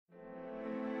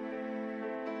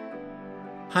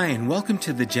Hi, and welcome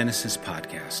to the Genesis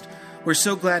Podcast. We're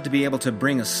so glad to be able to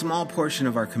bring a small portion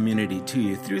of our community to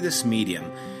you through this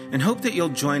medium, and hope that you'll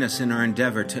join us in our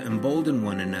endeavor to embolden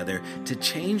one another to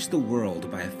change the world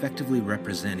by effectively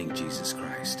representing Jesus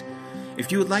Christ.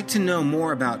 If you would like to know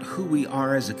more about who we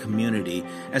are as a community,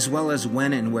 as well as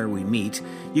when and where we meet,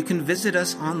 you can visit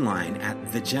us online at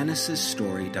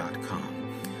thegenesisstory.com.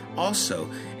 Also,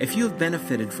 if you have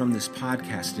benefited from this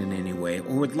podcast in any way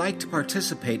or would like to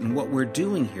participate in what we're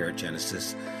doing here at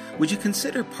Genesis, would you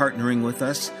consider partnering with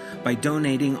us by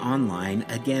donating online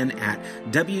again at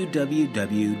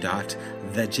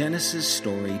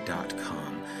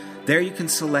www.thegenesisstory.com. There you can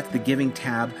select the giving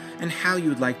tab and how you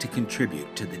would like to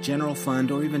contribute to the general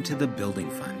fund or even to the building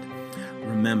fund.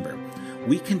 Remember,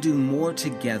 we can do more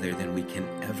together than we can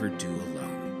ever do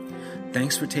alone.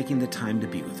 Thanks for taking the time to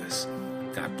be with us.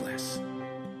 God bless.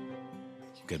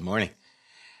 Good morning.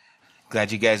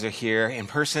 Glad you guys are here in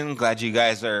person. Glad you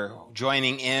guys are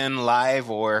joining in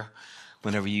live or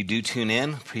whenever you do tune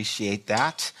in. Appreciate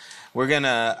that. We're going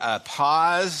to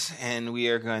pause and we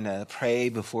are going to pray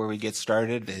before we get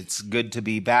started. It's good to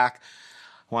be back.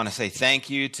 I want to say thank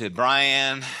you to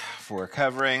Brian for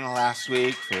covering last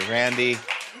week, for Randy,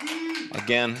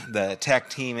 again, the tech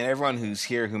team, and everyone who's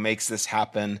here who makes this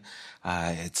happen.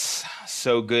 It's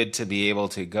so good to be able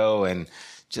to go and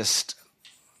just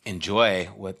enjoy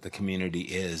what the community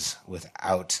is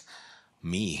without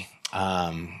me,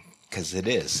 because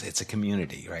it's a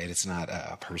community, right? It's not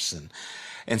a person.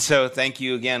 And so thank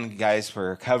you again, guys,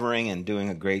 for covering and doing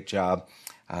a great job.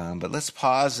 But let's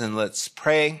pause and let's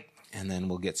pray, and then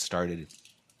we'll get started.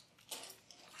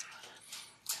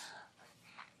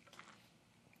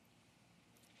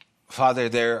 Father,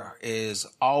 there is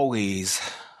always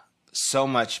so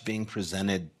much being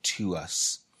presented to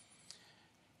us.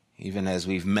 Even as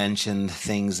we've mentioned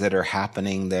things that are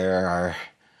happening, there are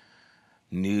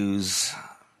news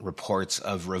reports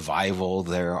of revival.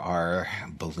 There are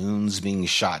balloons being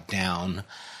shot down.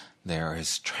 There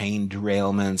is train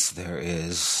derailments. There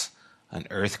is an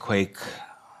earthquake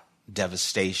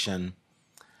devastation.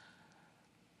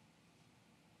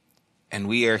 And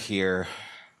we are here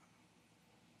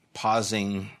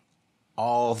pausing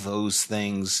all those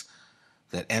things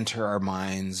that enter our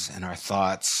minds and our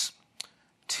thoughts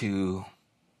to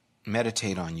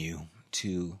meditate on you,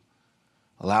 to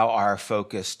allow our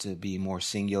focus to be more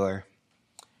singular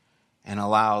and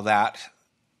allow that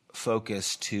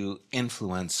focus to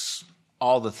influence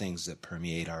all the things that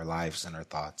permeate our lives and our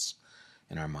thoughts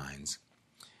and our minds,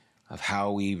 of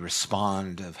how we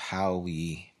respond, of how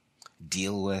we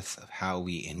deal with, of how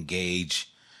we engage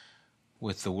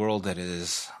with the world that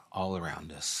is all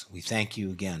around us. We thank you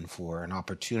again for an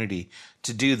opportunity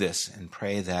to do this and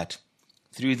pray that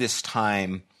through this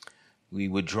time we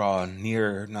would draw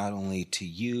near not only to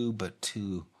you, but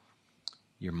to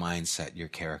your mindset, your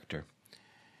character.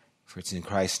 For it's in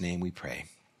Christ's name we pray.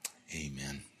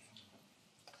 Amen.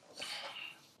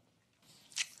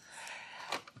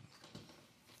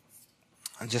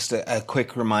 Just a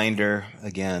quick reminder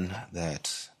again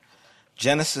that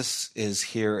Genesis is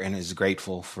here and is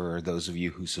grateful for those of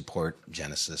you who support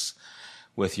Genesis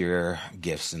with your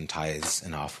gifts and tithes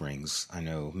and offerings. I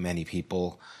know many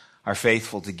people are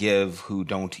faithful to give who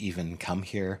don't even come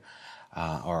here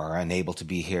or are unable to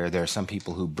be here. There are some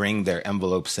people who bring their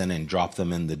envelopes in and drop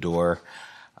them in the door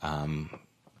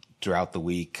throughout the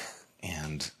week.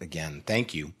 And again,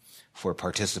 thank you for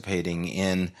participating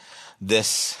in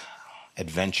this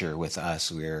adventure with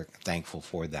us. We're thankful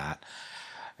for that.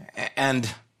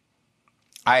 And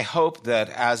I hope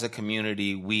that as a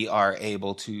community, we are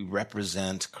able to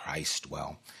represent Christ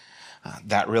well.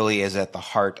 That really is at the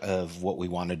heart of what we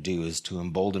want to do, is to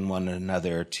embolden one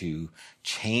another to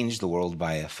change the world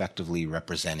by effectively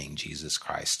representing Jesus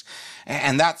Christ.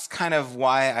 And that's kind of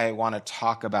why I want to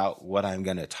talk about what I'm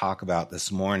going to talk about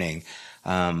this morning.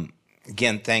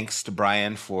 Again, thanks to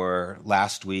Brian for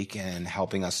last week and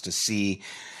helping us to see,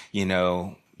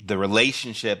 the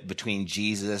relationship between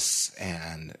Jesus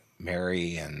and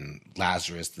Mary and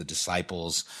Lazarus, the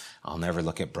disciples. I'll never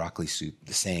look at broccoli soup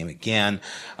the same again,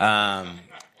 and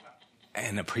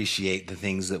appreciate the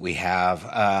things that we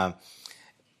have.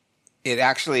 It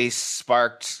actually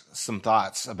sparked some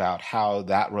thoughts about how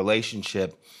that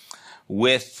relationship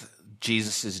with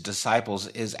Jesus' disciples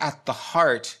is at the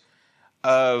heart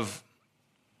of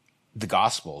the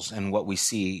Gospels and what we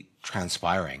see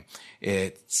transpiring.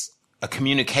 It's a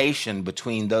communication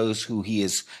between those who he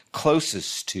is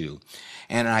closest to.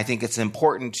 And I think it's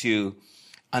important to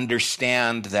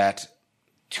understand that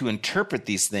to interpret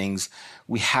these things,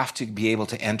 we have to be able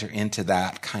to enter into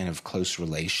that kind of close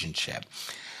relationship.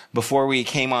 Before we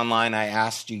came online, I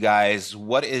asked you guys,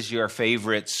 what is your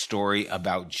favorite story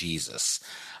about Jesus?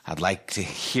 I'd like to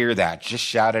hear that. Just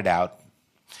shout it out.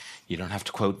 You don't have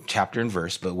to quote chapter and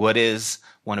verse, but what is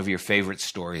one of your favorite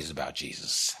stories about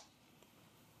Jesus?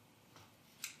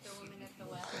 The woman at the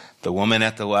well. The woman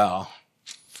at the well.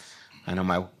 I know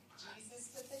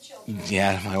Jesus with the children.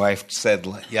 Yeah, my wife said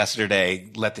yesterday,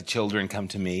 let the children come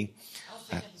to me.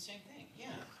 I was thinking the same thing,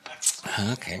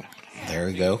 yeah. Okay, there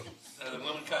we go. The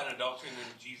woman caught in adultery and then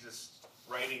Jesus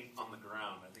writing on the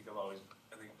ground. I think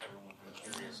everyone's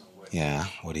been curious on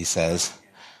What he says.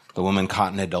 The woman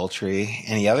caught in adultery.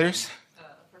 Any others?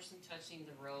 A person touching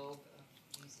the robe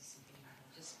of Jesus and being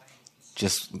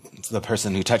Just the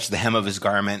person who touched the hem of his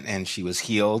garment and she was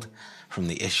healed from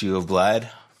the issue of blood.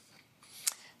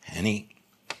 Any?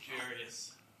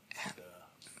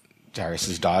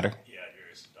 Jairus' daughter? Yeah,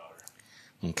 Jairus' daughter.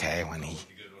 Okay, when he... The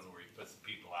good one where he puts the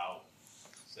people out,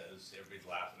 says everybody's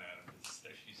laughing at him,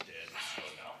 she's dead, so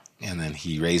no. And then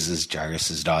he raises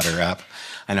Jairus' daughter up.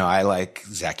 I know I like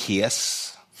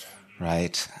Zacchaeus,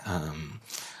 right?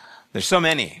 There's so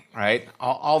many, right?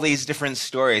 All these different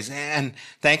stories. And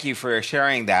thank you for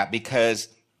sharing that, because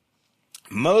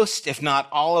most, if not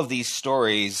all of these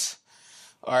stories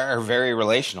are very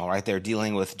relational, right? They're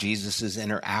dealing with Jesus's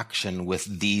interaction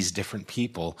with these different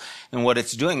people. And what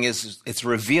it's doing is it's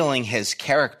revealing his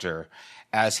character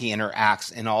as he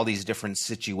interacts in all these different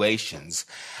situations.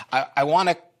 I want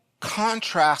to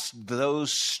contrast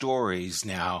those stories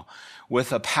now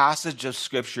with a passage of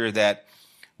scripture that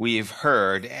we've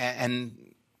heard.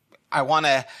 And I want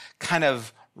to kind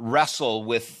of wrestle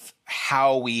with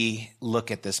how we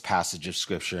look at this passage of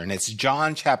scripture. And it's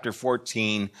John chapter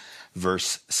 14,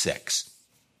 verse 6.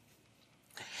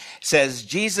 It says,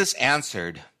 Jesus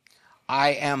answered, I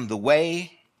am the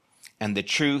way and the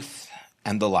truth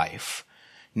and the life.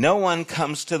 No one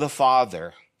comes to the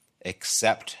Father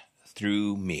except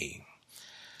through me.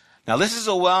 Now, this is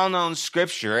a well-known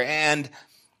scripture, and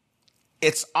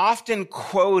it's often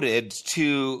quoted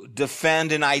to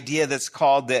defend an idea that's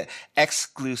called the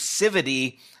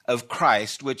exclusivity of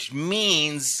Christ, which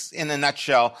means, in a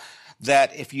nutshell,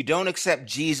 that if you don't accept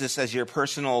Jesus as your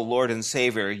personal Lord and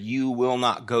Savior, you will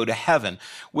not go to heaven,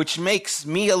 which makes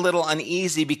me a little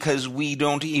uneasy because we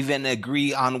don't even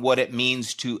agree on what it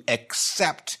means to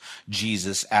accept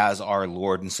Jesus as our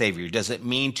Lord and Savior. Does it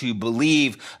mean to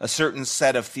believe a certain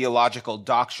set of theological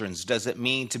doctrines? Does it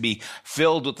mean to be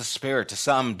filled with the Spirit? To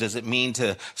some, does it mean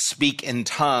to speak in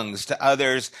tongues? To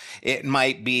others, it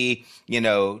might be,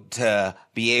 to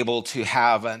be able to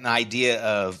have an idea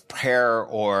of prayer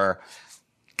or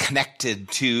connected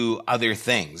to other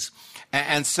things.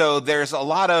 And so there's a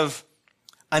lot of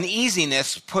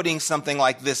uneasiness putting something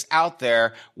like this out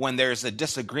there when there's a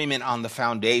disagreement on the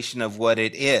foundation of what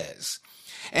it is.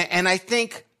 And I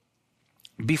think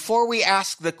before we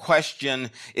ask the question,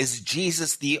 is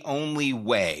Jesus the only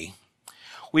way?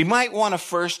 We might want to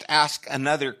first ask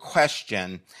another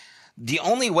question. The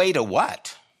only way to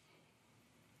what?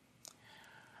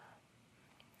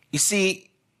 You see,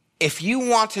 if you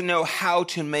want to know how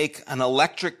to make an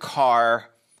electric car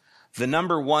the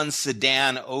number one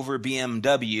sedan over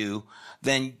BMW,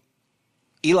 then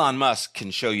Elon Musk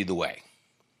can show you the way.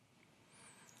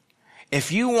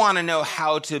 If you want to know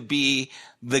how to be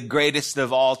the greatest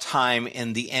of all time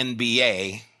in the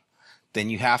NBA, then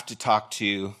you have to talk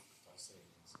to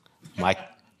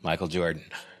Michael Jordan.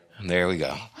 There we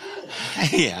go.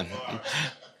 Yeah.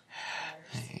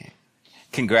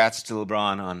 Congrats to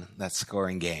LeBron on that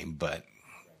scoring game. But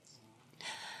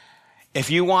if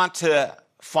you want to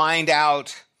find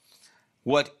out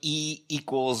how E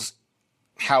equals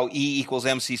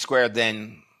MC squared,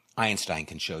 then Einstein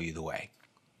can show you the way.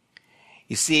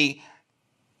 You see,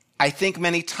 I think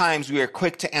many times we are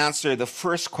quick to answer the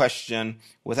first question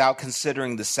without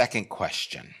considering the second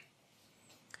question.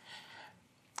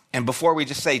 And before we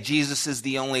just say Jesus is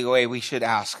the only way, we should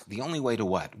ask, the only way to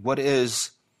what? What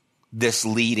is this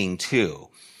leading to?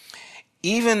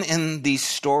 Even in these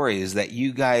stories that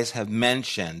you guys have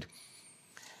mentioned,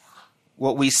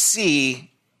 what we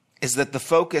see is that the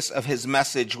focus of his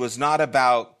message was not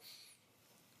about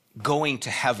going to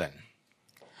heaven,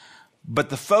 but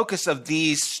the focus of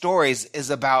these stories is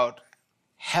about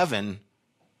heaven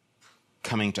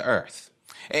coming to earth.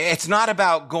 It's not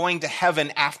about going to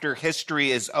heaven after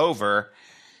history is over.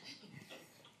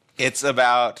 It's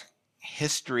about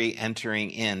history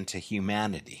entering into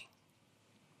humanity.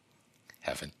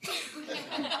 Heaven.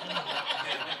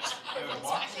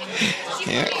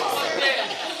 Yeah.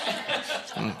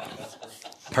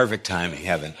 Perfect timing,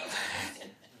 heaven.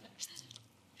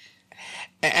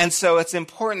 And so it's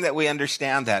important that we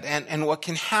understand that. And what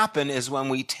can happen is when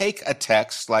we take a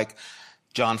text like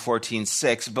John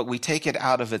 14:6, but we take it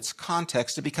out of its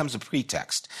context, it becomes a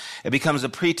pretext. It becomes a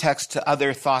pretext to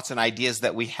other thoughts and ideas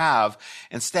that we have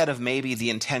instead of maybe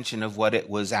the intention of what it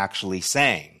was actually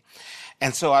saying.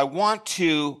 And so I want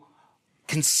to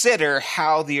consider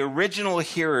how the original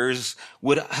hearers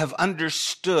would have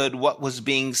understood what was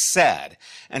being said.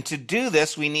 And to do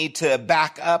this, we need to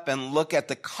back up and look at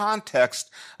the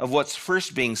context of what's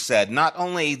first being said. Not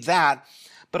only that,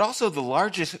 but also the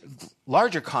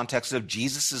larger context of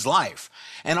Jesus' life.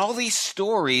 And all these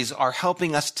stories are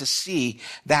helping us to see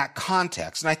that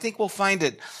context. And I think we'll find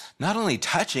it not only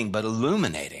touching, but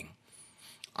illuminating.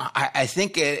 I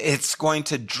think it's going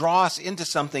to draw us into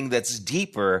something that's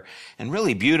deeper and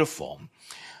really beautiful.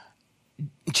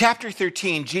 In chapter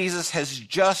 13, Jesus has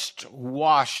just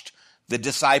washed the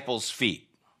disciples' feet,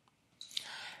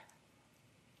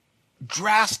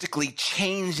 drastically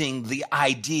changing the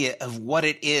idea of what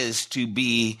it is to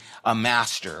be a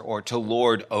master or to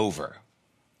lord over,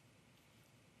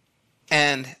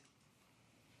 and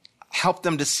help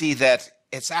them to see that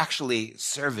it's actually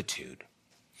servitude.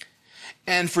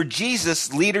 And for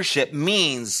Jesus, leadership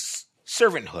means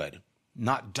servanthood,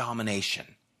 not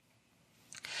domination.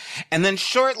 And then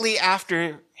shortly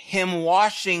after him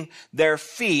washing their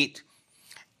feet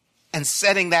and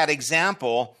setting that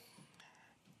example,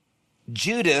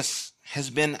 Judas has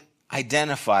been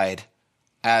identified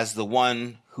as the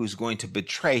one who's going to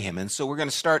betray him. And so we're going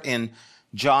to start in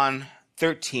John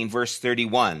 13, verse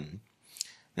 31.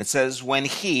 It says, when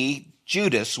he,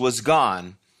 Judas, was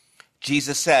gone,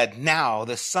 Jesus said, now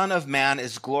the Son of Man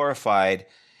is glorified,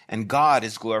 and God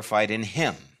is glorified in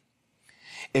him.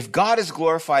 If God is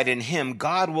glorified in him,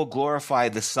 God will glorify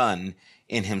the Son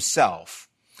in himself,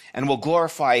 and will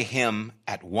glorify him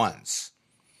at once.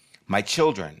 My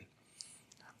children,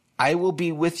 I will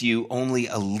be with you only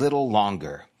a little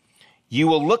longer. You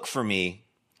will look for me,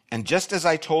 and just as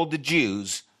I told the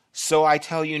Jews, so I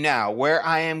tell you now, where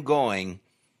I am going,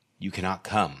 you cannot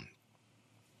come.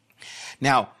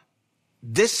 Now,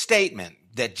 this statement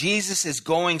that Jesus is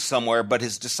going somewhere, but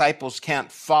his disciples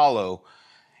can't follow,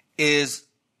 is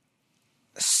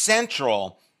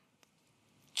central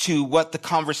to what the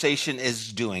conversation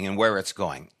is doing and where it's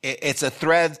going. It's a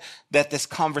thread that this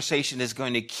conversation is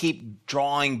going to keep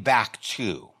drawing back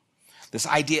to. This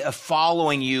idea of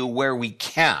following you where we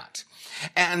can't.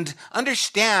 And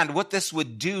understand what this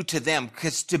would do to them,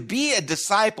 because to be a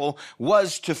disciple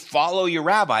was to follow your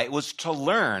rabbi. It was to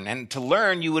learn, and to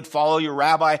learn you would follow your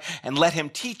rabbi and let him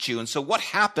teach you. And so what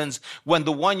happens when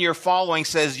the one you're following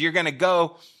says, I'm going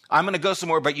to go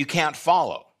somewhere, but you can't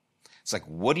follow? It's like,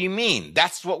 what do you mean?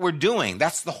 That's what we're doing.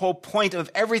 That's the whole point of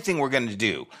everything we're going to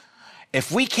do.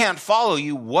 If we can't follow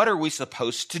you, what are we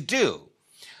supposed to do?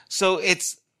 So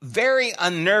it's very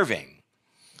unnerving.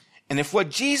 And if what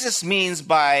Jesus means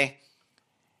by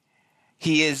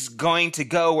he is going to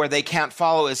go where they can't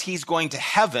follow is he's going to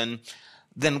heaven,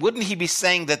 then wouldn't he be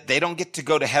saying that they don't get to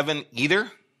go to heaven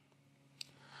either?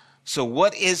 So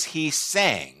what is he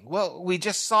saying? Well, we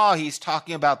just saw he's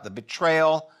talking about the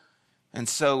betrayal. And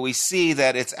so we see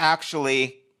that it's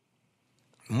actually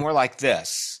more like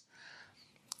this.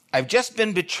 I've just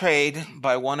been betrayed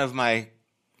by one of my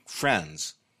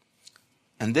friends.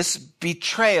 And this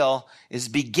betrayal is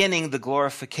beginning the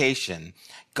glorification.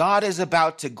 God is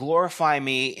about to glorify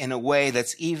me in a way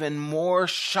that's even more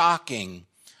shocking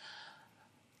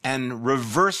and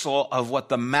reversal of what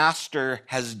the master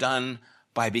has done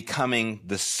by becoming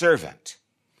the servant.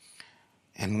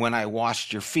 And when I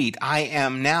washed your feet, I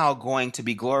am now going to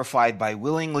be glorified by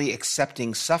willingly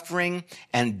accepting suffering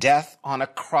and death on a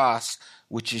cross,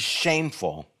 which is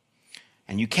shameful.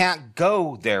 And you can't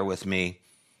go there with me,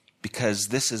 because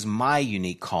this is my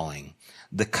unique calling,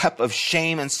 the cup of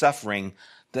shame and suffering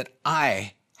that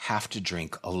I have to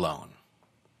drink alone.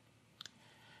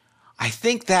 I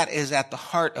think that is at the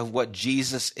heart of what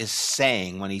Jesus is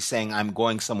saying when he's saying, I'm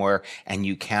going somewhere and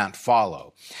you can't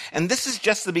follow. And this is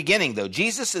just the beginning, though.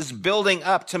 Jesus is building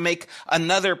up to make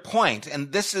another point,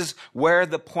 and this is where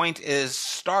the point is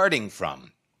starting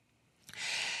from.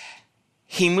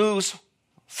 He moves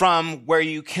from where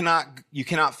you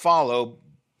cannot follow,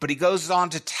 but he goes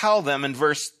on to tell them in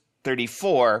verse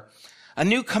 34, a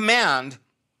new command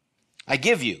I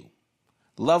give you,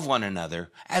 love one another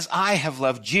as I have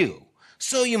loved you.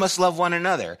 So you must love one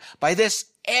another. By this,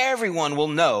 everyone will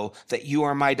know that you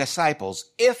are my disciples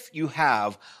if you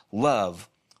have love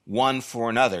one for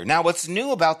another. Now, what's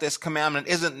new about this commandment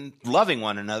isn't loving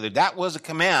one another. That was a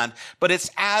command, but it's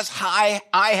as I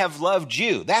have loved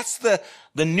you. That's the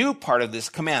new part of this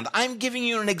command. I'm giving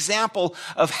you an example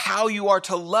of how you are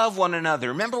to love one another.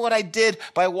 Remember what I did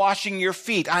by washing your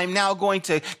feet. I'm now going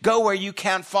to go where you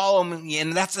can't follow me.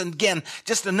 And that's, again,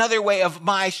 just another way of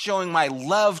my showing my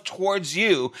love towards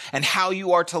you and how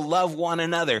you are to love one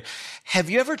another. Have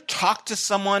you ever talked to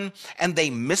someone and they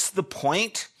miss the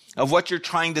point of what you're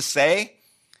trying to say?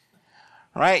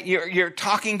 Right? You're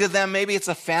talking to them. Maybe it's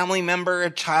a family member, a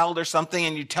child or something,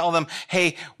 and you tell them,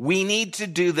 hey, we need to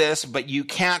do this, but you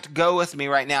can't go with me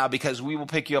right now because we will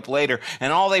pick you up later.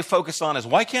 And all they focus on is,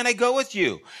 why can't I go with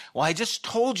you? Well, I just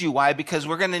told you why, because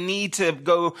we're going to need to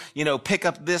go, pick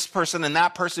up this person and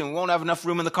that person. We won't have enough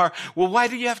room in the car. Well, why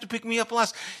do you have to pick me up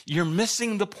last? You're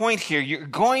missing the point here. You're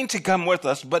going to come with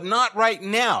us, but not right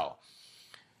now.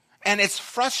 And it's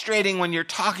frustrating when you're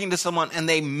talking to someone and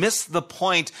they miss the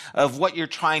point of what you're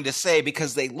trying to say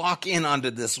because they lock in onto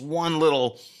this one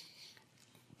little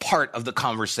part of the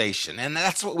conversation. And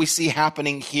that's what we see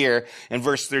happening here in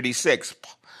verse 36.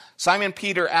 Simon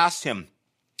Peter asked him,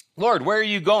 Lord, where are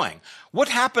you going? What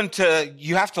happened to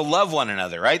you have to love one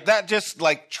another, right? That just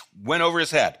went over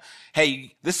his head.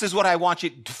 Hey, this is what I want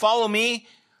you to follow me.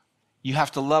 You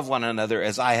have to love one another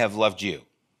as I have loved you.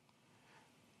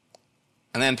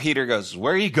 And then Peter goes,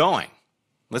 where are you going?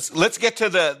 Let's get to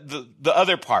the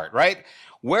other part, right?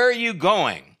 Where are you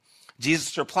going?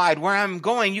 Jesus replied, where I'm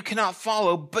going, you cannot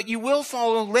follow, but you will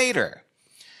follow later.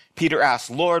 Peter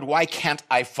asked, Lord, why can't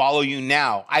I follow you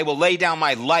now? I will lay down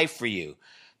my life for you.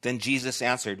 Then Jesus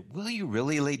answered, will you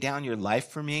really lay down your life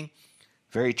for me?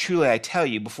 Very truly, I tell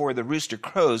you, before the rooster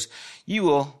crows, you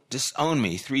will disown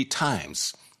me 3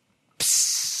 times.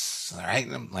 Psst, all right?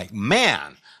 I'm like,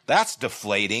 man, that's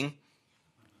deflating.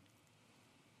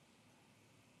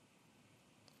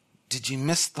 Did you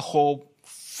miss the whole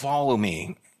follow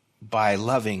me by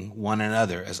loving one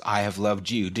another as I have loved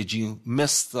you? Did you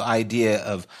miss the idea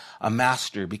of a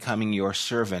master becoming your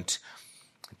servant?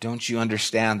 Don't you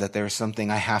understand that there is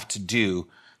something I have to do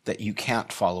that you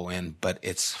can't follow in, but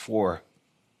it's for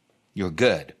your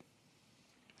good?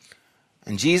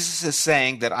 And Jesus is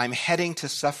saying that I'm heading to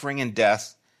suffering and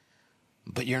death,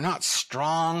 but you're not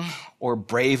strong or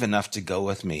brave enough to go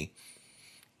with me.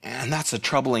 And that's a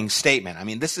troubling statement. I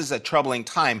mean, this is a troubling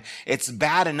time. It's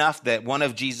bad enough that one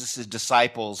of Jesus'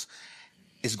 disciples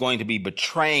is going to be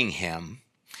betraying him.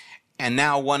 And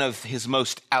now one of his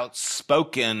most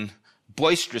outspoken,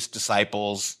 boisterous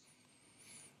disciples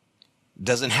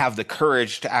doesn't have the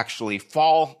courage to actually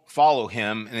follow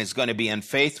him and is going to be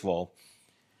unfaithful.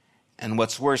 And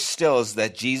what's worse still is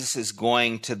that Jesus is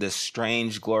going to this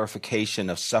strange glorification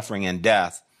of suffering and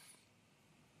death,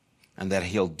 and that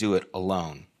he'll do it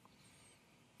alone.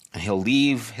 And he'll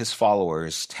leave his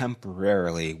followers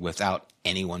temporarily without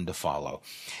anyone to follow.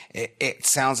 It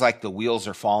sounds like the wheels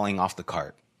are falling off the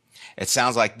cart. It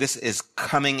sounds like this is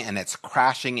coming and it's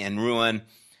crashing in ruin.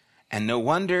 And no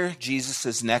wonder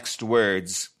Jesus' next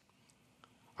words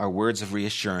are words of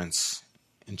reassurance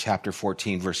in chapter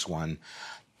 14, verse 1.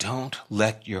 Don't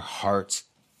let your hearts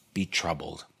be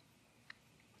troubled.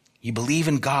 You believe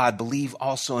in God, believe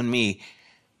also in me.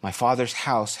 My Father's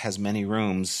house has many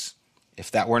rooms.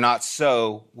 If that were not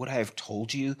so, would I have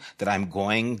told you that I'm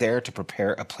going there to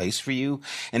prepare a place for you?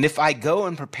 And if I go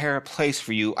and prepare a place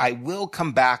for you, I will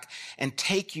come back and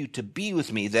take you to be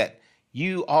with me, that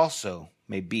you also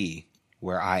may be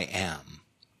where I am.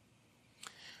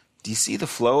 Do you see the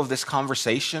flow of this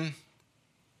conversation?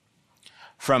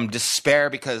 From despair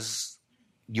because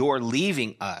you're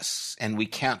leaving us and we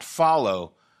can't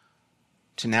follow,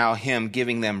 to now him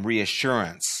giving them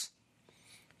reassurance.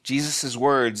 Jesus'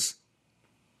 words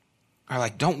are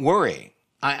like, don't worry.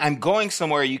 I'm going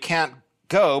somewhere you can't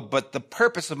go, but the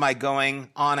purpose of my going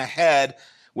on ahead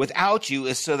without you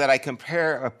is so that I can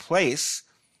prepare a place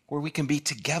where we can be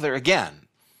together again.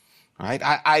 Right?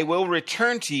 I will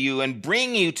return to you and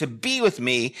bring you to be with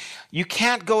me. You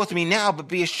can't go with me now, but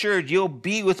be assured you'll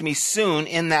be with me soon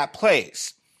in that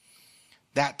place,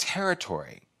 that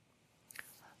territory,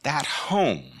 that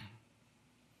home.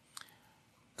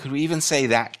 Could we even say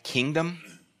that kingdom?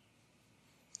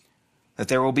 That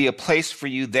there will be a place for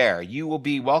you there. You will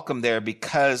be welcome there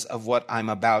because of what I'm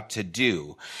about to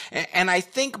do. And I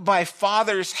think by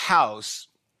Father's house,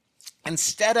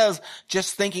 instead of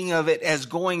just thinking of it as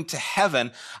going to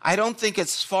heaven, I don't think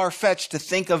it's far-fetched to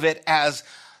think of it as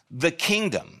the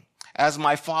kingdom, as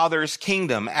my Father's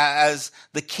kingdom, as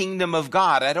the kingdom of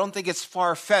God. I don't think it's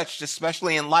far-fetched,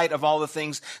 especially in light of all the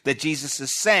things that Jesus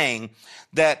is saying,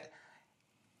 that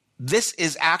this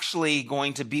is actually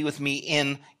going to be with me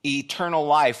in eternal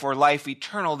life, or life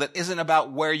eternal, that isn't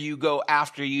about where you go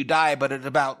after you die, but it's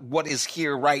about what is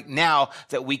here right now,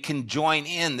 that we can join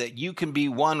in, that you can be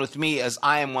one with me as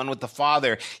I am one with the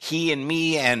Father, he and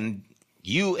me and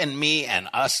you and me and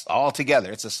us all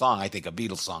together. It's a song, I think, a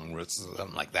Beatles song,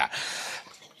 something like that.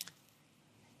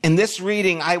 In this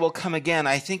reading, I will come again,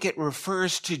 I think it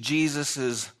refers to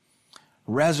Jesus'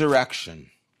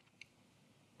 resurrection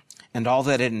and all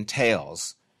that it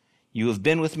entails. You have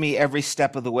been with me every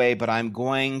step of the way, but I'm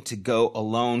going to go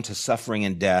alone to suffering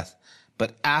and death.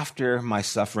 But after my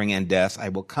suffering and death, I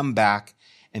will come back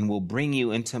and will bring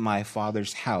you into my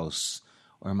Father's house,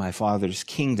 or my Father's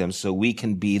kingdom, so we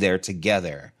can be there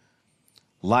together.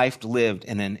 Life lived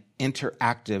in an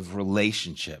interactive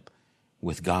relationship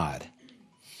with God.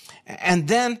 And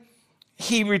then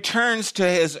he returns to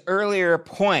his earlier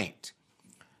point,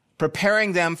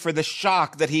 preparing them for the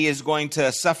shock that he is going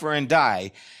to suffer and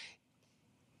die.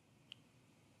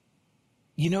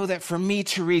 You know that for me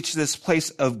to reach this place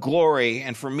of glory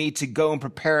and for me to go and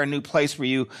prepare a new place for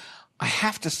you, I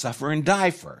have to suffer and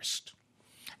die first.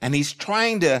 And he's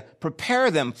trying to prepare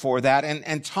them for that.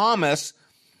 And Thomas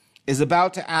is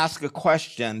about to ask a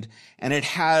question, and it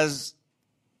has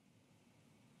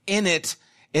in it,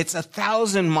 it's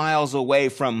 1,000 miles away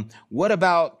from, what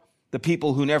about the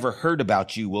people who never heard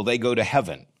about you? Will they go to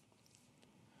heaven?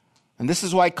 And this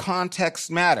is why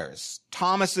context matters.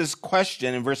 Thomas's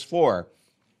question in verse 4,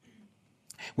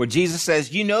 where Jesus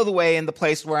says, you know the way and the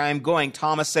place where I am going.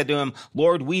 Thomas said to him,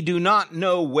 Lord, we do not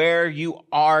know where you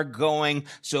are going,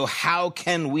 so how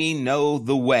can we know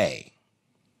the way?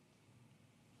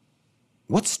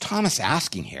 What's Thomas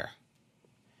asking here?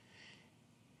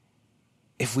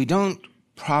 If we don't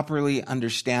properly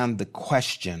understand the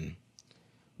question,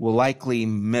 we'll likely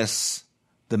miss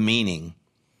the meaning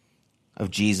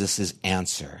of Jesus'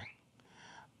 answer.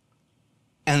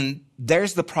 And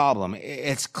there's the problem.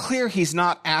 It's clear he's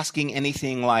not asking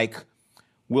anything like,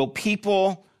 will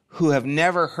people who have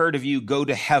never heard of you go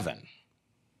to heaven?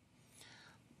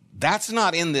 That's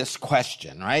not in this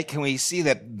question, right? Can we see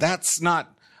that that's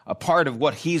not a part of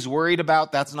what he's worried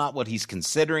about? That's not what he's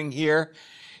considering here.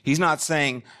 He's not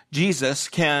saying, Jesus,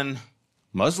 can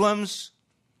Muslims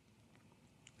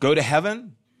go to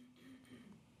heaven?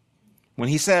 When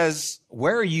he says,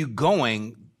 where are you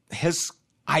going? His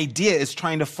idea is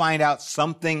trying to find out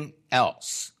something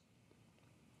else.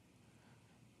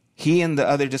 He and the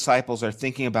other disciples are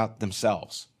thinking about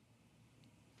themselves.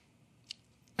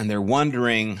 And they're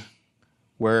wondering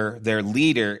where their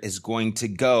leader is going to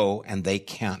go, and they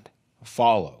can't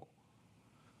follow.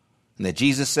 And that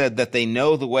Jesus said that they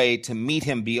know the way to meet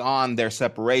him beyond their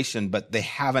separation, but they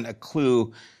haven't a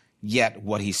clue yet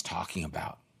what he's talking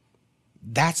about.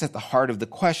 That's at the heart of the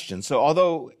question. So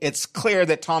although it's clear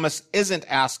that Thomas isn't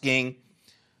asking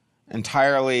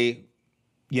entirely,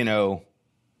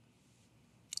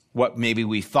 what maybe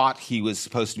we thought he was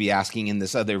supposed to be asking in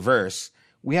this other verse,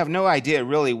 we have no idea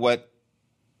really what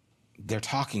they're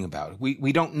talking about.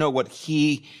 We don't know what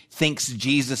he thinks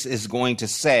Jesus is going to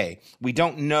say. We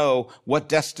don't know what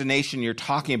destination you're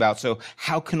talking about. So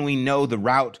how can we know the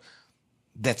route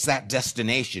that's that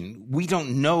destination? We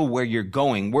don't know where you're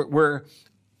going. We're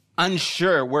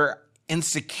unsure. We're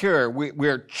insecure.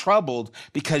 We're troubled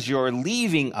because you're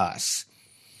leaving us.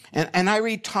 And I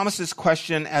read Thomas's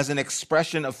question as an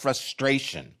expression of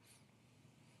frustration,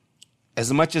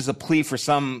 as much as a plea for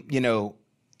some,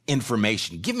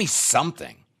 information. Give me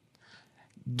something.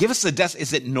 Give us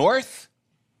is it north?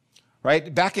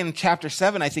 Right? Back in chapter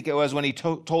 7, I think it was, when he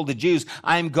told the Jews,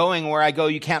 I'm going where I go,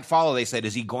 you can't follow. They said,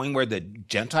 is he going where the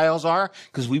Gentiles are?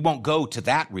 Because we won't go to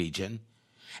that region.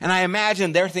 And I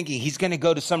imagine they're thinking he's going to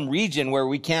go to some region where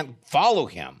we can't follow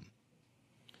him.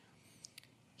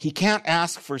 He can't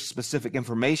ask for specific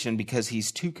information because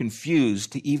he's too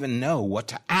confused to even know what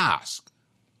to ask.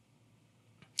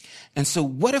 And so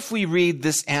what if we read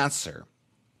this answer,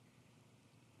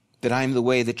 that I am the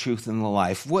way, the truth, and the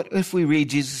life? What if we read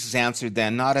Jesus' answer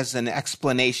then, not as an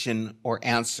explanation or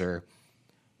answer,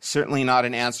 certainly not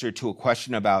an answer to a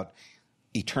question about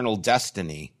eternal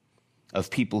destiny of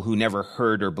people who never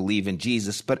heard or believe in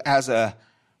Jesus, but as a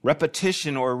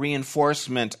repetition or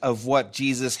reinforcement of what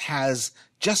Jesus has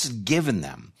just given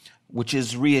them, which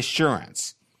is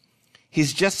reassurance.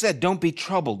 He's just said, don't be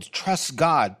troubled, trust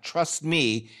God, trust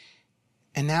me.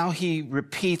 And now he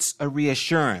repeats a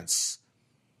reassurance.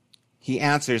 He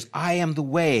answers, I am the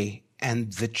way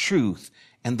and the truth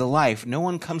and the life. No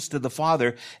one comes to the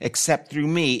Father except through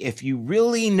me. If you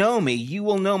really know me, you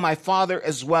will know my Father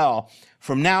as well.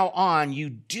 From now on, you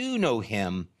do know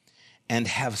him and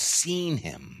have seen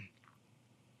him.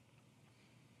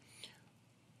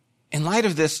 In light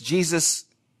of this, Jesus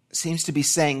seems to be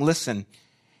saying, listen,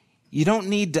 you don't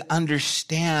need to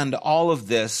understand all of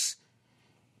this,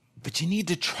 but you need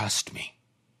to trust me.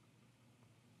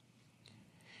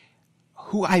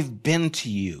 Who I've been to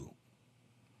you,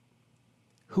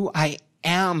 who I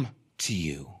am to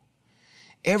you.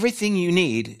 Everything you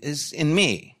need is in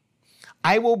me.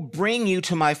 I will bring you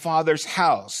to my Father's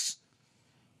house,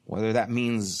 whether that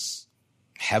means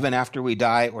heaven after we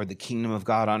die or the kingdom of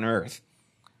God on earth.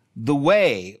 The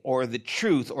way or the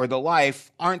truth or the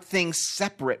life aren't things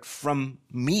separate from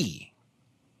me.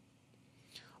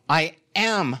 I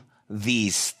am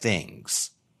these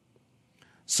things.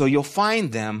 So you'll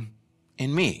find them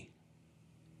in me.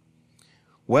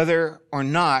 Whether or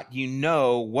not you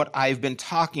know what I've been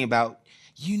talking about,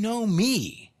 you know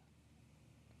me.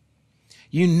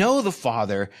 You know the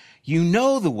Father, you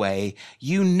know the way,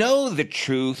 you know the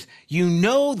truth, you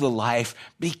know the life,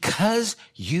 because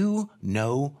you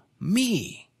know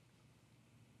me.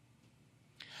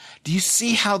 Do you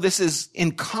see how this is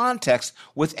in context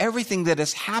with everything that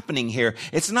is happening here?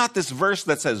 It's not this verse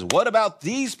that says, what about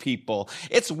these people?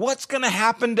 It's what's going to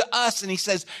happen to us. And he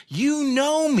says, you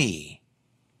know me.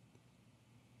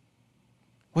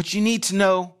 What you need to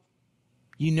know,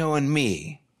 you know in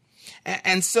me.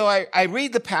 And so I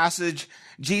read the passage,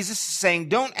 Jesus is saying,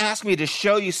 don't ask me to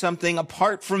show you something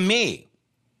apart from me.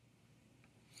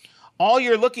 All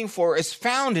you're looking for is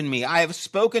found in me. I have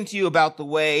spoken to you about the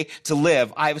way to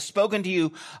live. I have spoken to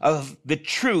you of the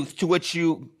truth to which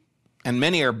you, and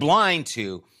many are blind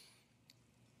to.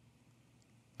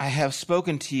 I have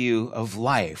spoken to you of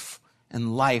life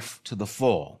and life to the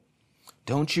full.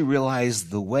 Don't you realize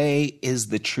the way is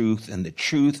the truth and the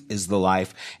truth is the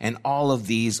life, and all of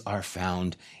these are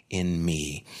found in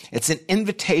me. It's an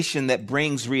invitation that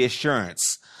brings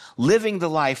reassurance. Living the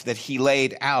life that he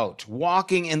laid out,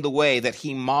 walking in the way that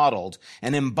he modeled,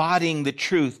 and embodying the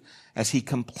truth as he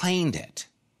complained it,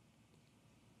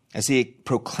 as he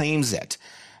proclaims it.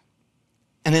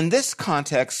 And in this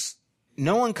context,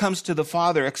 no one comes to the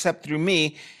Father except through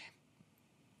me,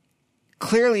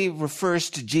 clearly refers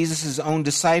to Jesus' own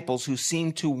disciples who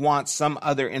seem to want some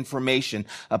other information,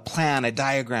 a plan, a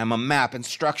diagram, a map,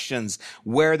 instructions,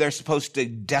 where they're supposed to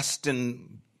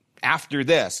destine after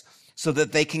this, so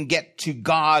that they can get to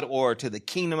God or to the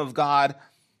kingdom of God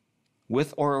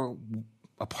with or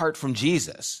apart from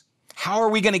Jesus. How are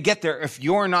we going to get there if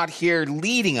you're not here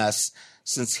leading us,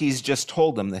 since he's just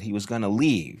told them that he was going to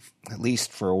leave, at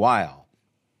least for a while?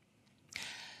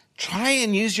 Try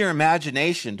and use your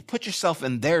imagination to put yourself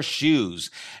in their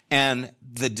shoes and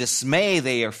the dismay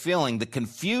they are feeling, the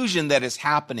confusion that is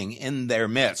happening in their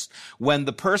midst when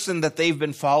the person that they've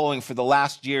been following for the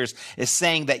last years is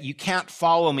saying that you can't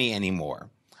follow me anymore.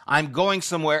 I'm going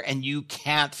somewhere and you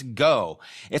can't go.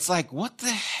 It's like, what the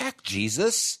heck,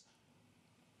 Jesus?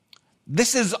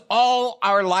 This is all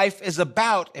our life is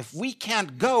about. If we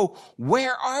can't go,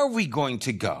 where are we going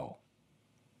to go?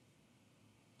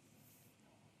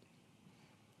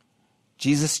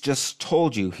 Jesus just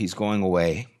told you he's going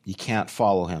away. You can't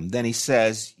follow him. Then he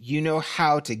says, you know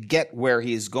how to get where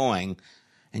he is going,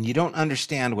 and you don't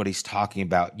understand what he's talking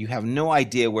about. You have no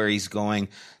idea where he's going,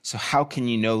 so how can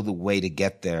you know the way to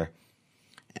get there?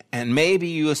 And maybe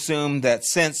you assume that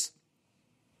since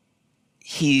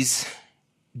he's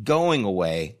going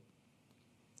away,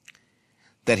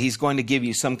 that he's going to give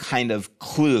you some kind of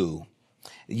clue.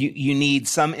 You need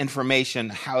some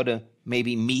information how to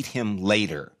maybe meet him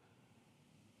later.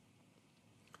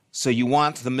 So you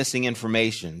want the missing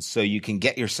information so you can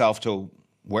get yourself to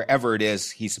wherever it is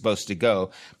he's supposed to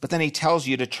go. But then he tells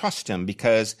you to trust him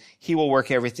because he will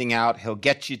work everything out. He'll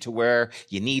get you to where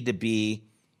you need to be.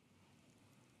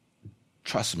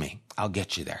 Trust me, I'll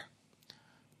get you there.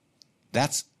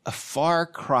 That's a far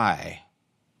cry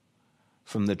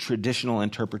from the traditional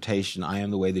interpretation, I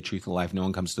am the way, the truth, and the life. No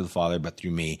one comes to the Father but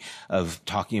through me, of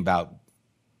talking about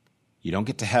you don't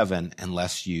get to heaven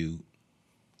unless you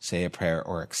say a prayer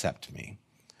or accept me.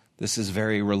 This is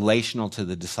very relational to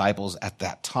the disciples at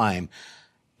that time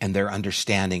and their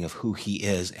understanding of who he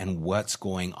is and what's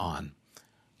going on.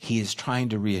 He is trying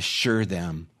to reassure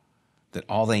them that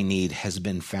all they need has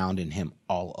been found in him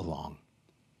all along.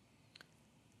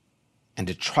 And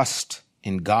to trust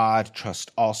in God, trust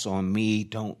also in me.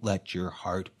 Don't let your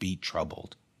heart be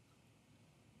troubled.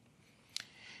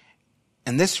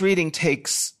 And this reading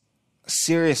takes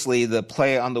seriously the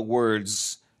play on the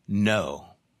words know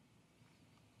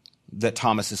that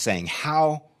Thomas is saying.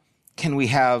 How can we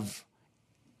have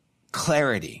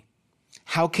clarity?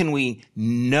 How can we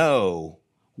know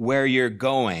where you're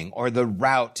going or the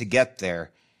route to get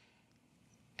there?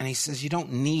 And he says you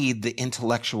don't need the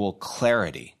intellectual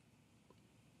clarity.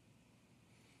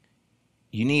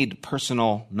 you need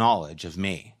personal knowledge of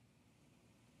me.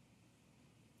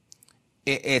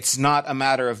 It's not a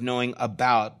matter of knowing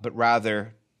about, but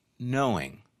rather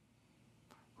knowing,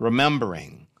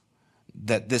 remembering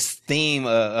that this theme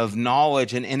of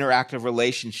knowledge and interactive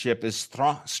relationship is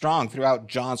strong throughout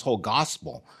John's whole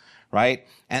gospel, right?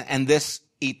 And this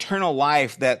eternal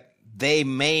life that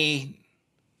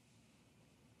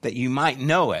you might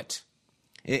know it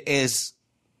is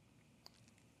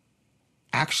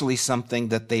actually something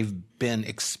that they've been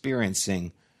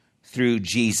experiencing through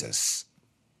Jesus,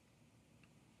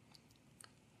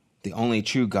 the only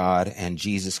true God, and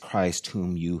Jesus Christ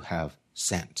whom you have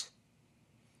sent.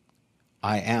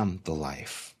 I am the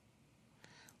life.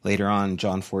 Later on,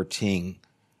 John 14,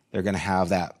 they're going to have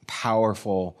that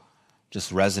powerful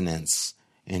just resonance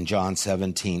in John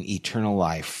 17, eternal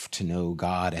life, to know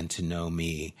God and to know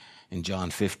me. In John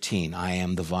 15, I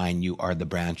am the vine, you are the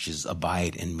branches,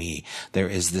 abide in me. There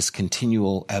is this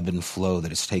continual ebb and flow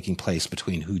that is taking place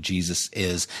between who Jesus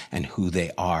is and who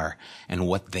they are and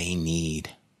what they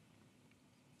need.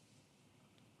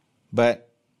 But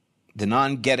the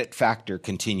non-get-it factor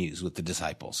continues with the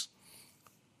disciples.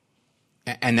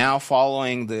 And now,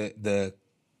 following the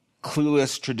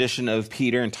clueless tradition of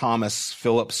Peter and Thomas,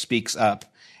 Philip speaks up.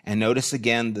 And notice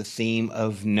again the theme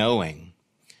of knowing.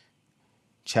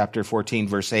 Chapter 14,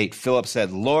 verse 8, Philip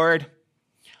said, Lord,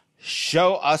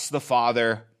 show us the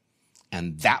Father,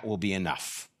 and that will be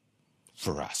enough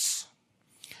for us.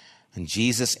 And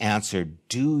Jesus answered,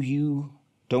 don't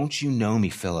you know me,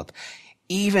 Philip?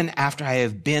 Even after I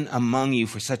have been among you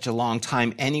for such a long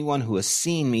time, anyone who has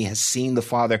seen me has seen the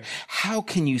Father. How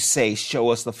can you say, show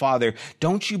us the Father?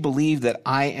 Don't you believe that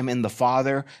I am in the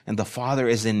Father and the Father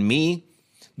is in me?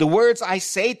 The words I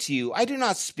say to you, I do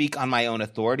not speak on my own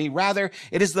authority. Rather,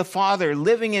 it is the Father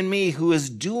living in me who is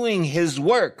doing his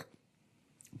work.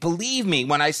 Believe me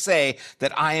when I say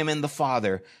that I am in the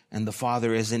Father and the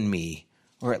Father is in me.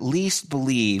 Or at least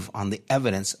believe on the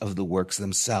evidence of the works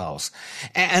themselves.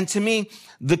 And to me,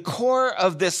 the core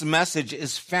of this message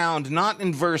is found not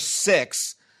in verse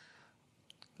 6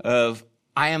 of,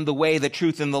 I am the way, the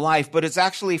truth, and the life, but it's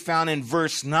actually found in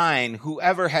verse 9,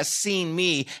 whoever has seen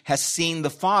me has seen the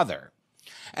Father.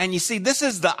 And you see, this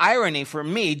is the irony for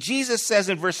me. Jesus says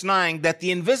in verse 9 that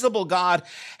the invisible God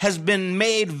has been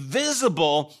made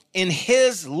visible in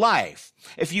his life.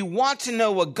 If you want to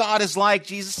know what God is like,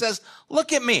 Jesus says,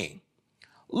 look at me.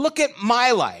 Look at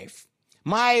my life,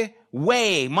 my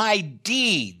way, my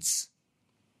deeds.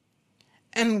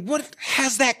 And what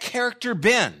has that character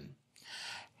been?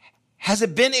 Has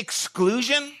it been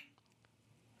exclusion?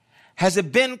 Has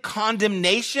it been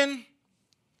condemnation?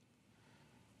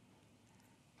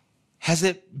 Has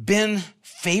it been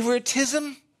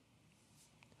favoritism?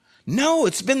 No,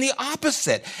 it's been the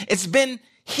opposite. It's been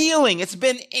healing. It's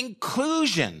been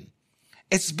inclusion.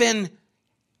 It's been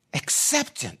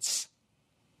acceptance.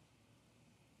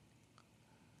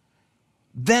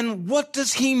 Then what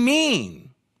does he mean?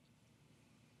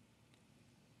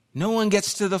 No one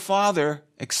gets to the Father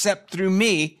except through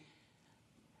me.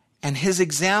 And his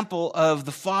example of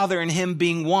the Father and him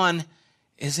being one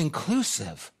is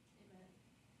inclusive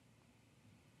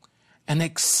and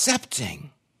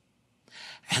accepting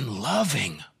and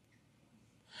loving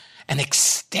and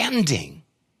extending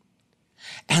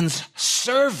and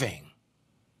serving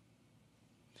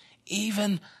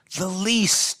even the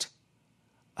least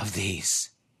of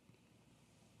these.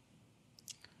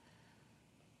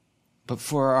 But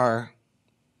for our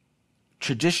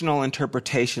traditional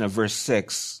interpretation of verse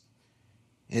 6,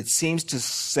 it seems to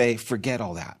say, forget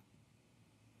all that.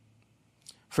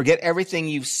 Forget everything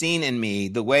you've seen in me,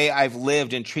 the way I've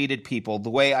lived and treated people, the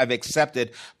way I've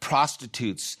accepted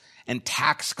prostitutes and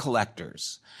tax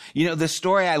collectors. You know, the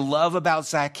story I love about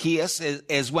Zacchaeus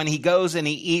is when he goes and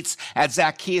he eats at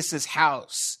Zacchaeus'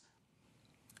 house.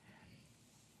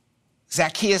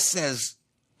 Zacchaeus says,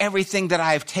 everything that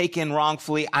I've taken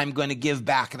wrongfully, I'm going to give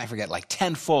back. And I forget, like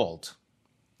tenfold.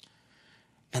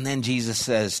 And then Jesus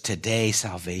says, today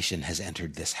salvation has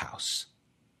entered this house.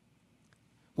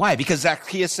 Why? Because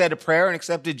Zacchaeus said a prayer and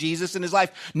accepted Jesus in his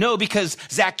life? No, because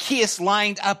Zacchaeus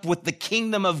lined up with the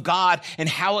kingdom of God and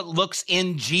how it looks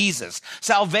in Jesus.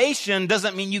 Salvation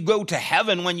doesn't mean you go to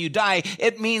heaven when you die.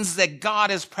 It means that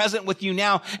God is present with you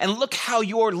now. And look how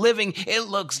you're living. It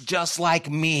looks just like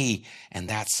me. And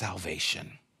that's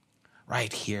salvation.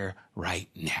 Right here, right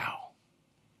now.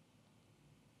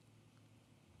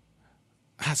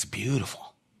 That's beautiful.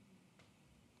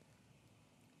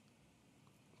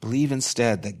 Believe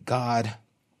instead that God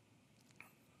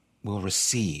will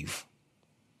receive,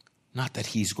 not that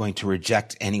he's going to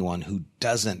reject anyone who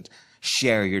doesn't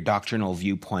share your doctrinal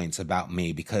viewpoints about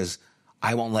me, because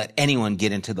I won't let anyone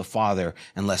get into the Father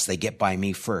unless they get by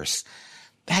me first.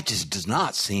 That just does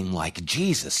not seem like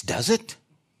Jesus, does it?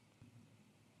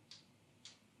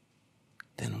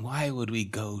 Then why would we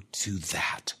go to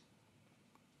that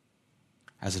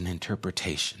as an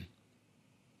interpretation?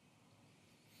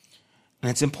 And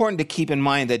it's important to keep in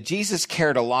mind that Jesus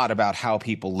cared a lot about how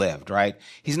people lived, right?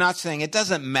 He's not saying it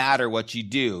doesn't matter what you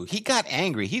do. He got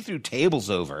angry. He threw tables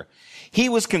over. He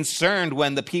was concerned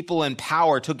when the people in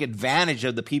power took advantage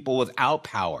of the people without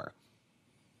power.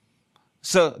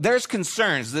 So there's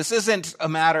concerns. This isn't a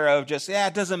matter of just,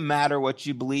 it doesn't matter what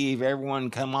you believe. Everyone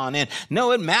come on in.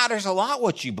 No, it matters a lot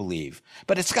what you believe.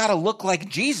 But it's got to look like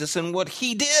Jesus and what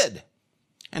he did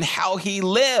and how he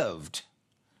lived.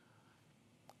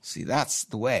 See, that's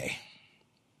the way.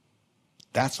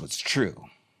 That's what's true.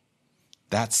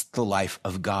 That's the life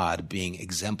of God being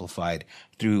exemplified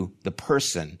through the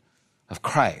person of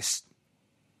Christ.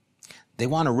 They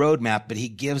want a roadmap, but he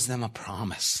gives them a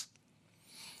promise.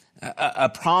 A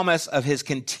promise of his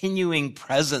continuing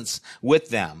presence with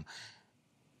them,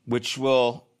 which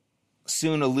will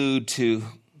soon allude to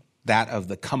that of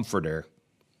the Comforter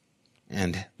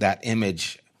and that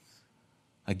image,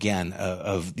 again,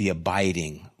 of the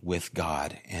abiding with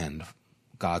God and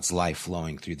God's life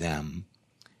flowing through them.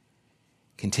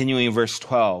 Continuing in verse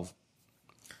 12,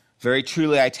 very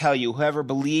truly I tell you, whoever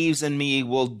believes in me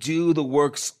will do the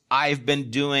works I've been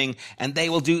doing, and they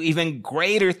will do even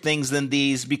greater things than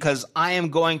these, because I am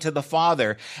going to the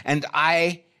Father, and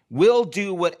I will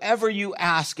do whatever you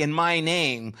ask in my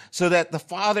name, so that the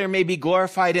Father may be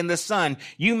glorified in the Son.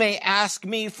 You may ask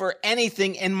me for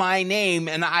anything in my name,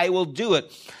 and I will do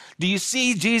it. Do you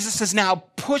see? Jesus is now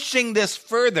pushing this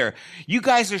further. You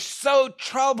guys are so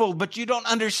troubled, but you don't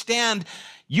understand.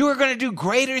 You are going to do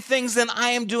greater things than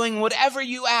I am doing, whatever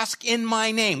you ask in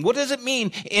my name. What does it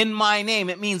mean, in my name?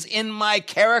 It means in my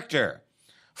character,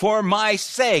 for my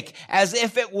sake, as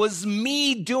if it was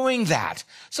me doing that.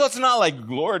 So it's not like,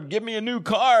 Lord, give me a new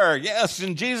car. Yes,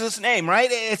 in Jesus' name, right?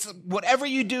 It's whatever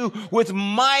you do with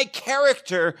my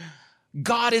character,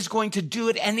 God is going to do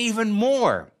it and even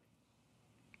more.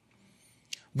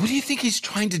 What do you think he's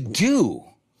trying to do?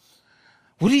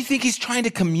 What do you think he's trying to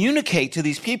communicate to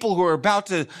these people who are about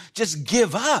to just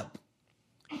give up?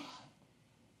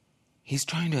 He's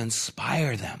trying to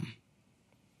inspire them.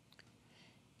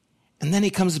 And then he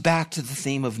comes back to the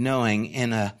theme of knowing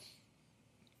in an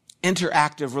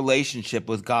interactive relationship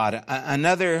with God.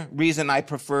 Another reason I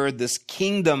prefer this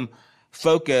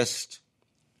kingdom-focused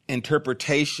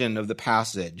interpretation of the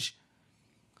passage.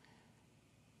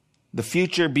 The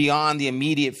future beyond the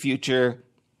immediate future,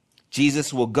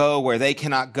 Jesus will go where they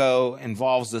cannot go,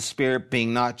 involves the Spirit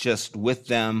being not just with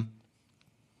them,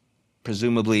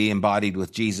 presumably embodied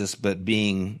with Jesus, but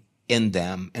being in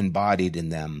them, embodied in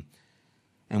them.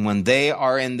 And when they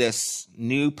are in this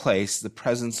new place, the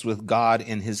presence with God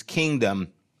in his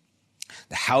kingdom,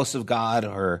 the house of God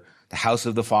or the house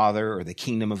of the Father or the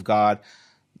kingdom of God,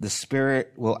 the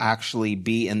Spirit will actually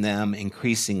be in them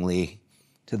increasingly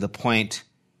to the point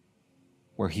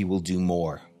where he will do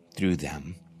more through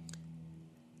them.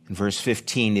 In verse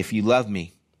 15, if you love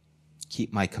me,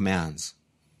 keep my commands.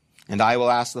 And I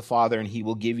will ask the Father, and he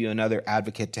will give you another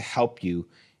advocate to help you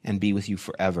and be with you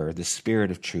forever, the Spirit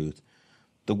of truth.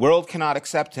 The world cannot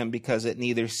accept him because it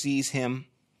neither sees him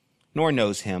nor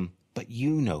knows him, but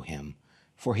you know him,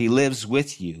 for he lives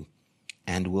with you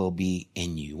and will be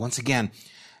in you. Once again,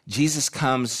 Jesus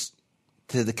comes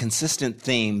to the consistent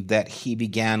theme that he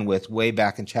began with way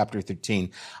back in chapter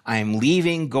 13. I am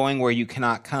leaving, going where you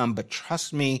cannot come, but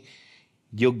trust me,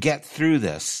 you'll get through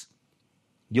this.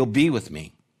 You'll be with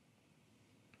me.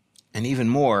 And even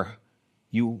more,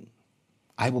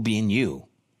 I will be in you,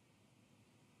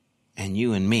 and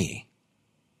you in me.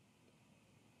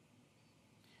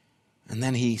 And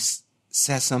then he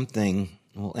says something,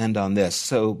 we'll end on this,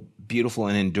 so beautiful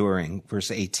and enduring,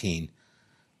 verse 18.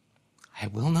 I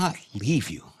will not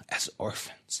leave you as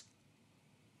orphans.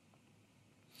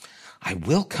 I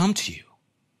will come to you.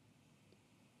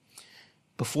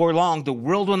 Before long, the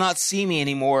world will not see me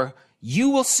anymore. You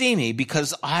will see me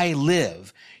because I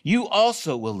live. You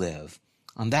also will live.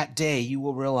 On that day, you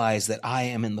will realize that I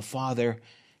am in the Father,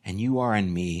 and you are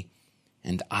in me,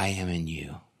 and I am in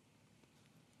you.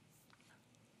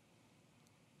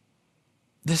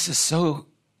 This is so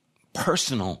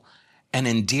personal and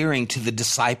endearing to the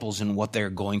disciples and what they're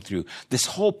going through. This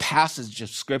whole passage of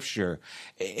Scripture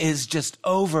is just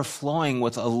overflowing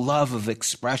with a love of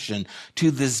expression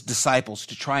to these disciples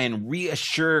to try and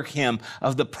reassure him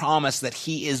of the promise that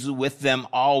he is with them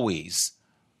always.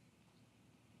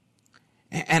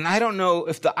 And I don't know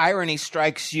if the irony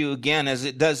strikes you again as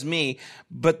it does me,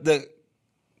 but the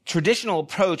traditional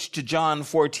approach to John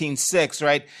 14:6,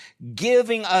 right?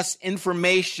 Giving us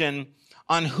information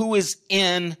on who is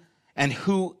in and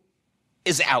who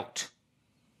is out,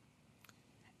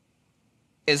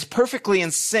 is perfectly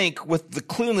in sync with the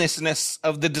cluelessness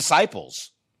of the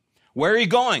disciples. Where are you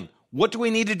going? What do we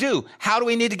need to do? How do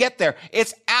we need to get there?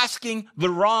 It's asking the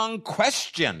wrong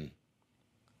question.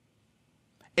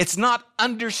 It's not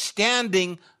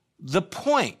understanding the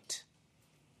point.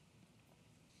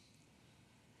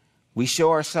 We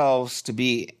show ourselves to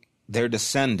be their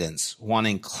descendants,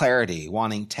 wanting clarity,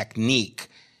 wanting technique,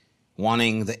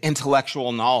 wanting the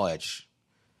intellectual knowledge,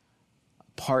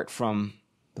 apart from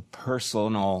the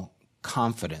personal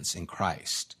confidence in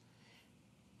Christ.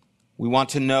 We want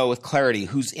to know with clarity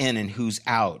who's in and who's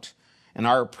out. And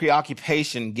our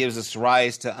preoccupation gives us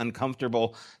rise to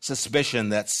uncomfortable suspicion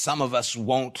that some of us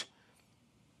won't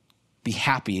be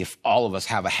happy if all of us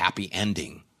have a happy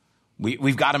ending.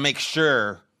 We've got to make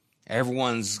sure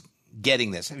everyone's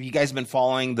getting this. Have you guys been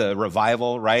following the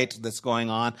revival, right, that's going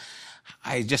on?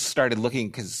 I just started looking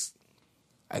because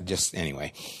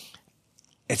anyway.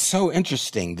 It's so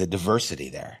interesting, the diversity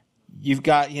there. You've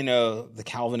got, the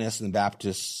Calvinists and the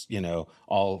Baptists,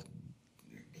 all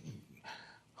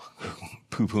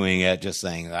poo-pooing it, just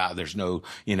saying, there's no,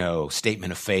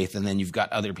 statement of faith. And then you've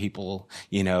got other people,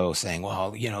 saying,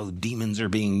 well, demons are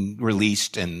being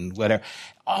released and whatever.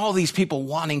 All these people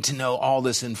wanting to know all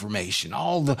this information,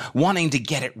 wanting to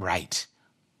get it right.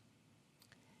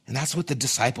 And that's what the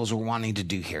disciples were wanting to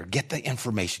do here. Get the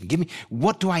information. Give me,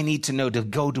 what do I need to know to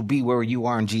go to be where you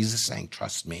are? And Jesus saying,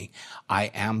 trust me, I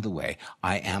am the way,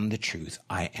 I am the truth,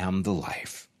 I am the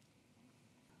life.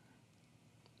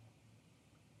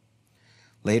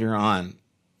 Later on,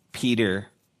 Peter,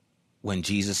 when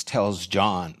Jesus tells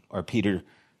John, or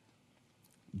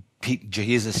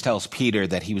Jesus tells Peter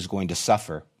that he was going to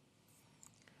suffer.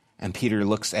 And Peter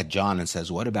looks at John and says,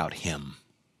 what about him?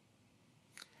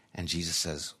 And Jesus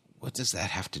says, what does that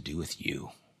have to do with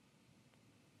you?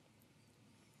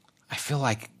 I feel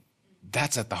like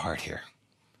that's at the heart here.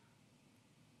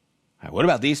 What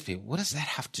about these people? What does that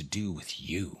have to do with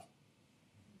you?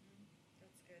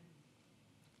 That's good.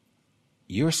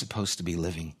 You're supposed to be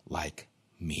living like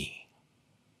me.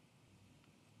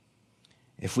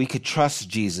 If we could trust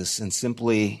Jesus and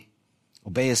simply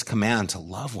obey his command to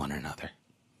love one another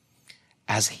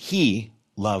as he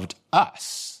loved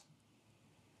us,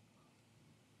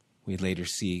 we later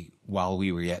see, while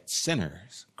we were yet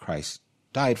sinners, Christ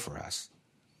died for us.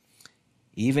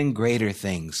 Even greater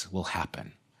things will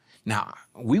happen. Now,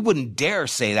 we wouldn't dare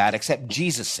say that except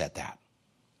Jesus said that.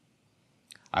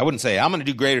 I wouldn't say, I'm going to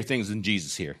do greater things than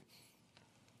Jesus here.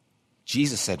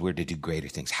 Jesus said we're to do greater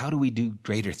things. How do we do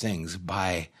greater things?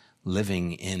 By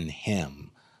living in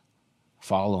him,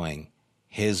 following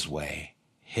his way,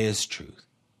 his truth,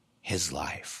 his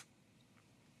life.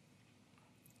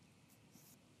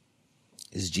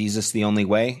 Is Jesus the only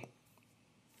way?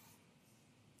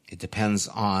 It depends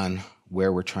on where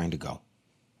we're trying to go.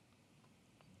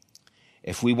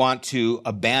 If we want to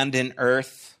abandon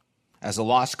earth as a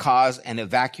lost cause and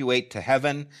evacuate to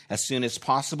heaven as soon as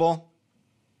possible,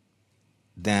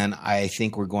 then I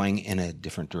think we're going in a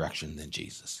different direction than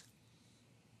Jesus.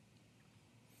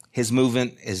 His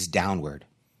movement is downward,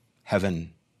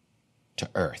 heaven to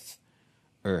earth,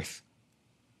 earth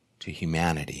to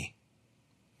humanity,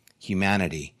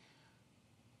 humanity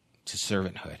to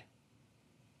servanthood,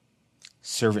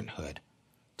 servanthood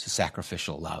to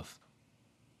sacrificial love.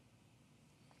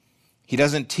 He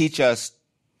doesn't teach us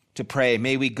to pray,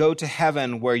 may we go to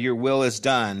heaven where your will is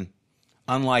done,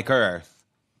 unlike earth.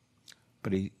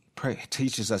 But he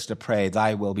teaches us to pray,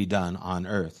 thy will be done on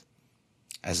earth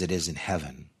as it is in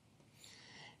heaven.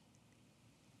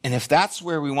 And if that's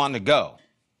where we want to go,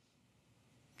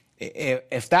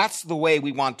 if that's the way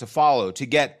we want to follow, to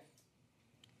get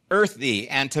earthy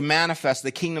and to manifest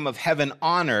the kingdom of heaven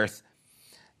on earth,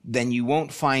 then you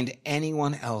won't find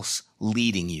anyone else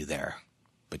leading you there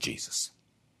but Jesus.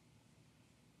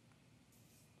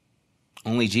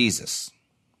 Only Jesus.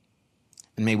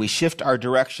 And may we shift our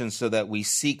direction so that we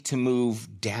seek to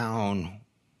move down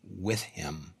with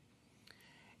him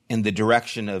in the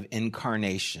direction of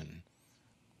incarnation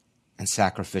and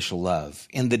sacrificial love,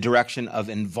 in the direction of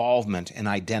involvement and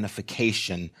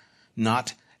identification,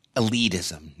 not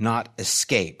elitism, not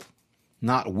escape,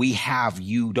 not we have,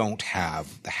 you don't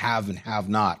have, the have and have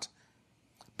not,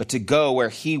 but to go where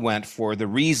he went for the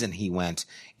reason he went,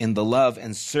 in the love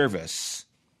and service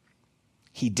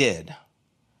he did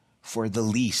for the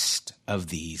least of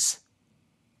these,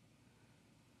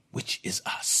 which is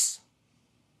us.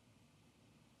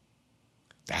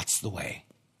 That's the way.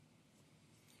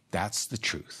 That's the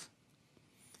truth.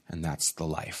 And that's the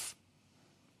life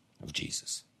of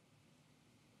Jesus.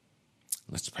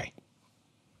 Let's pray.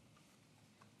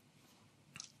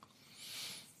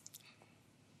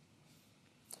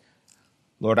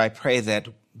 Lord, I pray that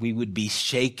we would be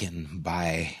shaken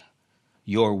by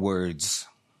your words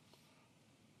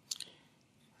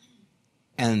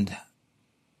and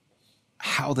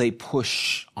how they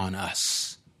push on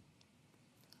us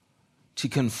to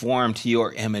conform to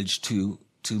your image, to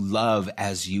love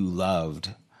as you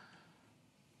loved,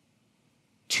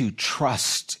 to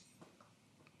trust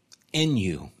in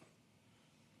you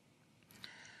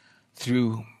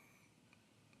through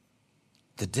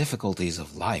the difficulties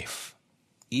of life,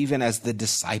 even as the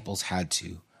disciples had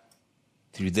to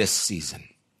through this season.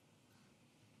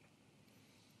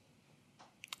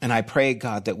 And I pray,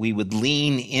 God, that we would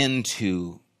lean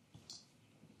into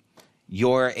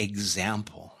your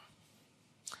example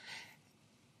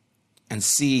and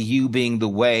see you being the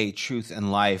way, truth,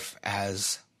 and life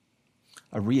as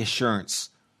a reassurance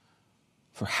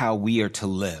for how we are to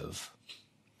live,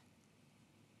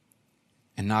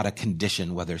 and not a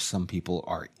condition whether some people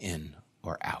are in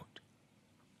or out.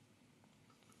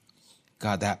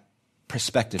 God, that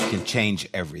perspective can change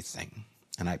everything,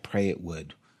 and I pray it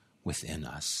would within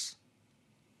us.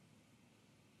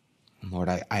 Lord,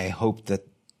 I hope that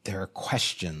there are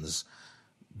questions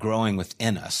growing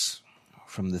within us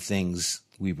from the things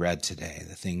we read today,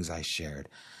 the things I shared,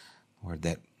 Lord,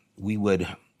 that we would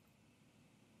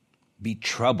be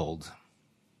troubled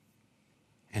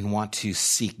and want to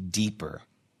seek deeper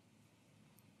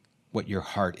what your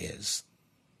heart is,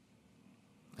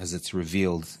 as it's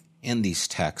revealed in these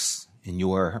texts, in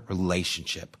your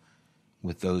relationship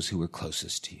with those who are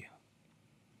closest to you.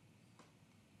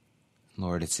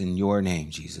 Lord, it's in your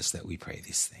name, Jesus, that we pray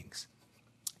these things.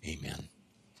 Amen.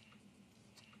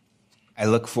 I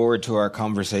look forward to our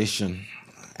conversation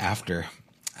after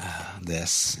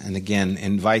this. And again,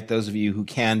 invite those of you who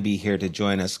can be here to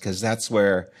join us, because that's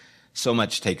where so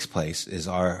much takes place, is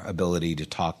our ability to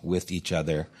talk with each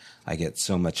other. I get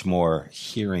so much more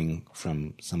hearing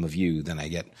from some of you than I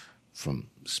get from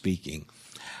speaking.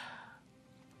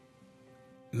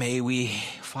 May we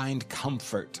find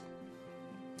comfort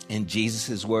in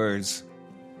Jesus' words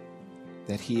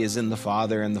that he is in the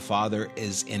Father and the Father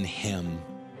is in him,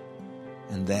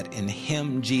 and that in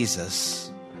him,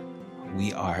 Jesus,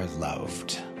 we are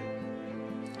loved.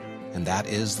 And that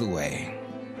is the way,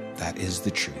 that is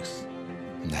the truth,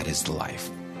 and that is the life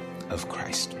of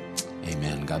Christ.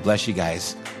 Amen. God bless you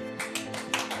guys.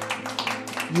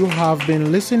 You have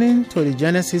been listening to the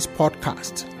Genesis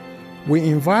podcast. We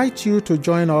invite you to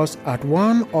join us at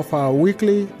one of our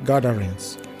weekly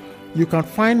gatherings. You can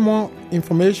find more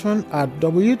information at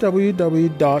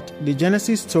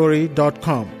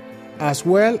www.thegenesisstory.com, as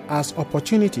well as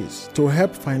opportunities to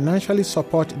help financially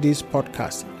support this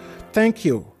podcast. Thank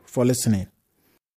you for listening.